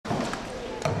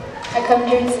I come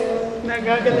here to.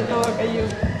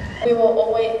 We will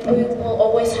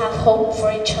always have hope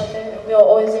for each other, and we will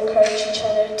always encourage each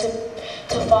other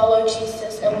to follow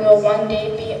Jesus, and we will one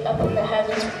day be up in the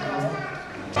heavens with God.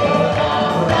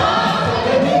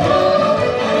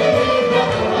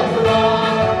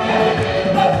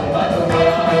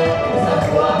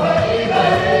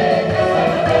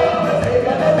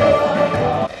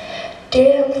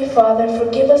 Dear Heavenly Father,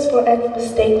 forgive us for any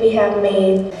mistake we have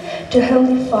made. Dear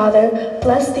Heavenly Father,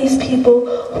 bless these people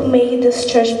who made this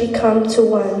church become to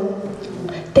one.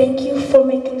 Thank you for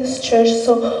making this church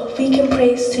so we can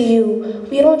praise to you.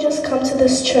 We don't just come to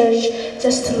this church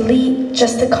just to leave,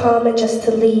 just to come and just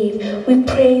to leave. We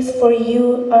praise for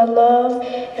you, our love,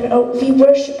 and we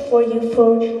worship for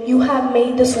you have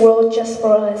made this world just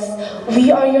for us.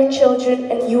 We are your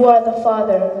children and you are the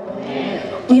Father.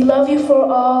 We love you for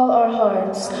all our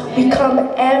hearts. We come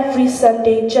every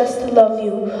Sunday just to love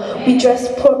you. We dress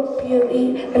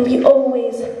appropriately and we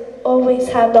always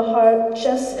have the heart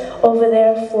just over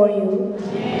there for you.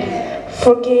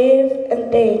 Forgive and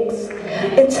thanks.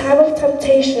 In time of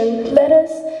temptation, let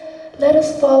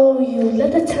us follow you.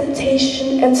 Let the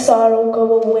temptation and sorrow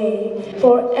go away.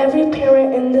 For every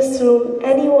parent in this room,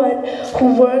 anyone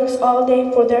who works all day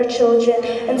for their children,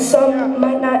 and some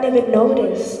might not even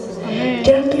notice.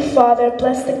 Dear Heavenly Father,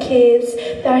 bless the kids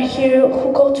that are here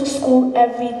who go to school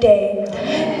every day.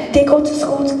 They go to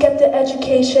school to get the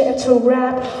education and to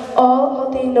wrap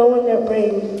all they know in their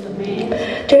brain.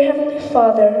 Dear Heavenly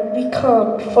Father, we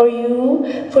come for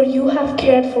you have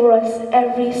cared for us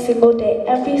every single day,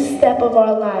 every step of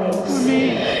our lives.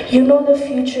 You know the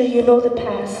future, you know the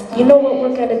past, you know what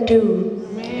we're going to do.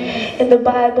 In the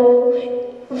Bible,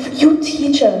 you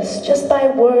teach us just by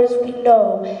words we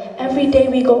know. Every day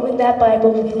we go in that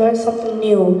Bible, we learn something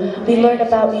new. We learn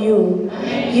about you.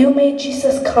 You made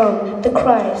Jesus come, the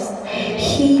Christ.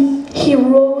 He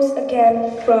rose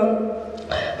again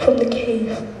from the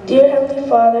cave. Dear Heavenly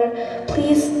Father,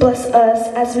 please bless us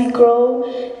as we grow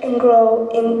in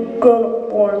grown-up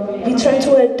form. We turn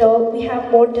to adult, we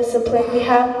have more discipline, we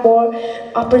have more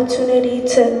opportunity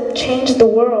to change the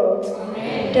world.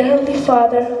 Dear Heavenly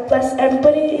Father, bless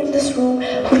everybody in this room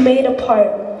who made a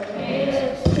part.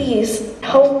 Please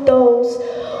help those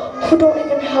who don't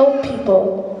even help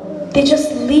people. They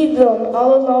just leave them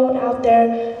all alone out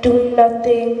there doing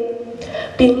nothing,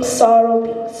 being sorrow,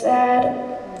 being sad.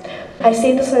 I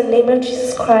say this in the name of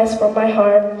Jesus Christ from my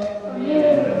heart.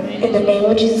 In the name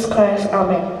of Jesus Christ,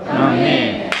 Amen.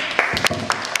 Amen.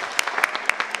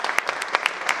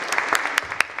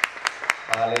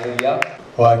 Hallelujah.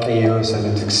 Waaqayyo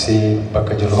salatiksee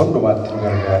bakka jiru hundumaatti nu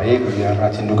gargaaree guyyaa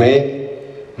irraatiin nu ga'e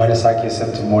mana isaa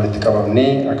keessatti walitti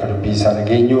qabamnee akka dubbii isaa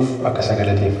dhageenyuuf akka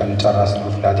sagalateeffannu carraas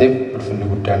nuuf laateef ulfinni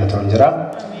guddaan ta'u jira.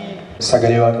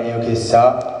 Sagalee Waaqayyoo keessaa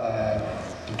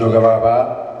iddoo gabaabaa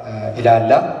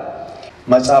ilaalla.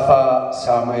 Matsaafa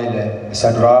Saamu'eel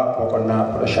isa duraa boqonnaa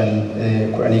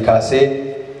 15 kaasee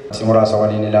muraasa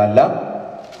waliin ilaalla.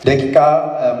 Daqiiqaa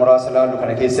muraasa ilaallu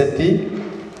kana keessatti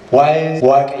waa'ee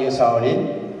Waaqayyo Saa'oliin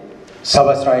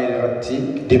saba Israa'el irratti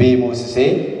dibee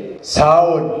moosisee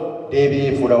Saa'ol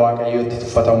deebi'ee fuula Waaqayyootti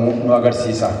tuffatamu nu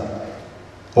agarsiisa.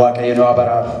 Waaqayyo nu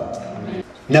abaraaru.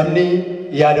 Namni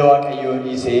yaada Waaqayyoo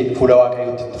dhiisee fuula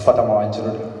Waaqayyootti tuffatama waan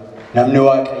jirudha. Namni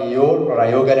Waaqayyoo irraa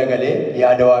yoo galagalee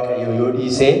yaada Waaqayyoo yoo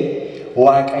dhiisee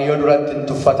Waaqayyoo duratti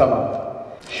tuffatama.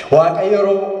 Waaqayyo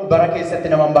yeroo bara keessatti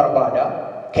naman barbaada,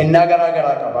 kennaa garaa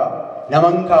garaa qaba,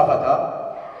 naman kaafata.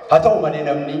 Haa ta'u malee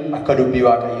namni akka dubbii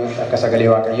Waaqayyootti, akka sagalee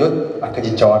Waaqayyootti, akka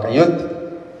jecha Waaqayyootti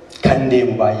kan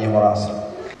deemu baay'ee muraasa.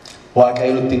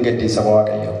 Waaqayyo nutti hin gaddisa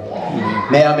Waaqayyo.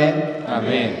 Mee ameen?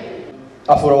 Ameen.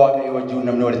 Hafuura Waaqayyoo wajjin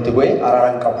namni walitti bu'ee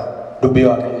araaraan qabu dubbii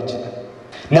Waaqayyoo jedha.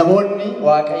 Namoonni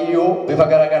Waaqayyoo bifa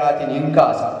garaa garaatiin hin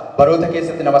kaasa. Baroota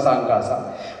keessatti nama isaan kaasa.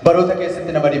 Baroota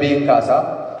keessatti nama dibee hin kaasa.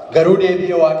 Garuu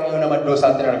deebi'ee Waaqayyoo nama iddoo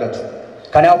isaatti hin argatu.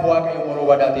 Kanaaf Waaqayyo moroo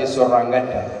badaa teessoo irraan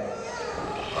gadda.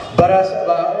 Bara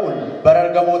Saa'ol, bara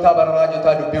argamootaa, bara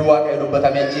raajotaa dubbii Waaqayyo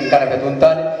dubbatamee achiin kan hafetu hin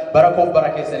taane bara koof bara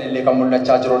keessan illee kan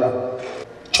mul'achaa jirudha.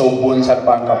 Cubbuun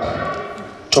salphaan qabu.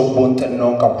 Cubbuun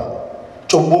xinnoon qabu.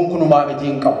 Cubbuun kunumaa miti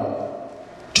hin qabu.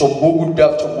 Cubbuu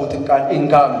guddaaf cubbuu xiqqaan hin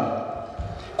kaa'amne.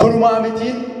 Kunumaa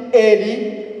mitiin Eelii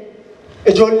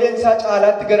ijoolleen isaa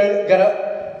caalaatti gara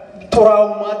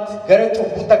xuraa'ummaatti gara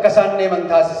cubbuutti akka isaan deeman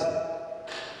taasise.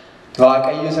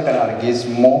 Waaqayyo isa kana argees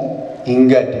immoo hin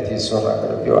gadde teessoo irraa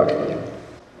dubbii Waaqayyo.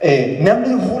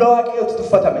 Namni fuula Waaqayyootti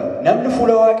tuffatame, namni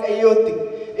fuula Waaqayyootti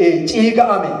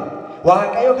ciiga'ame,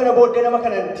 Waaqayyo kana booddee nama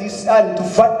kana tiisaan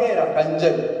tuffadheera kan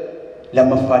jedhu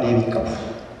lammaffaa deebii qabu.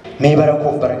 Mee bara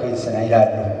koof bara keessa na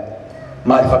ilaallu.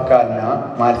 Maal fakkaannaa?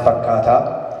 Maal fakkaataa?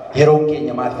 yeroon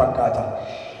keenya maal fakkaata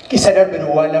isa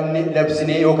darbinu waan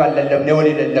labsinee yookaan lallabnee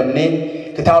walii lallabnee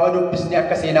kitaaba dubbisnee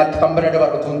akka seenaatti kan bira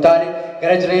dabarru tun taane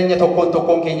gara jireenya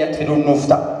tokkoon keenyatti fiduun nuuf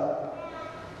ta'a.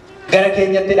 Gara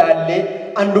keenyatti ilaallee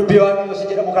an dubbii waaqayyoo si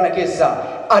jedhamu kana keessaa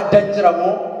addan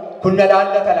jiramoo kun na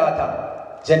laallata laata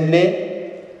jennee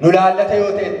nu laallata yoo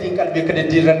ta'e ittiin qalbii akka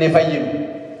diddiirrannee fayyinu.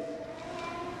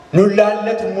 Nu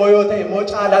laallatu immoo yoo ta'e immoo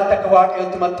caalaatti akka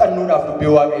waaqayyootti maxxannuudhaaf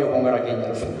dubbii waaqayyoo kun gara keenya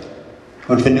dhufu.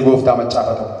 Ulfinni gooftaa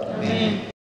macaafatu.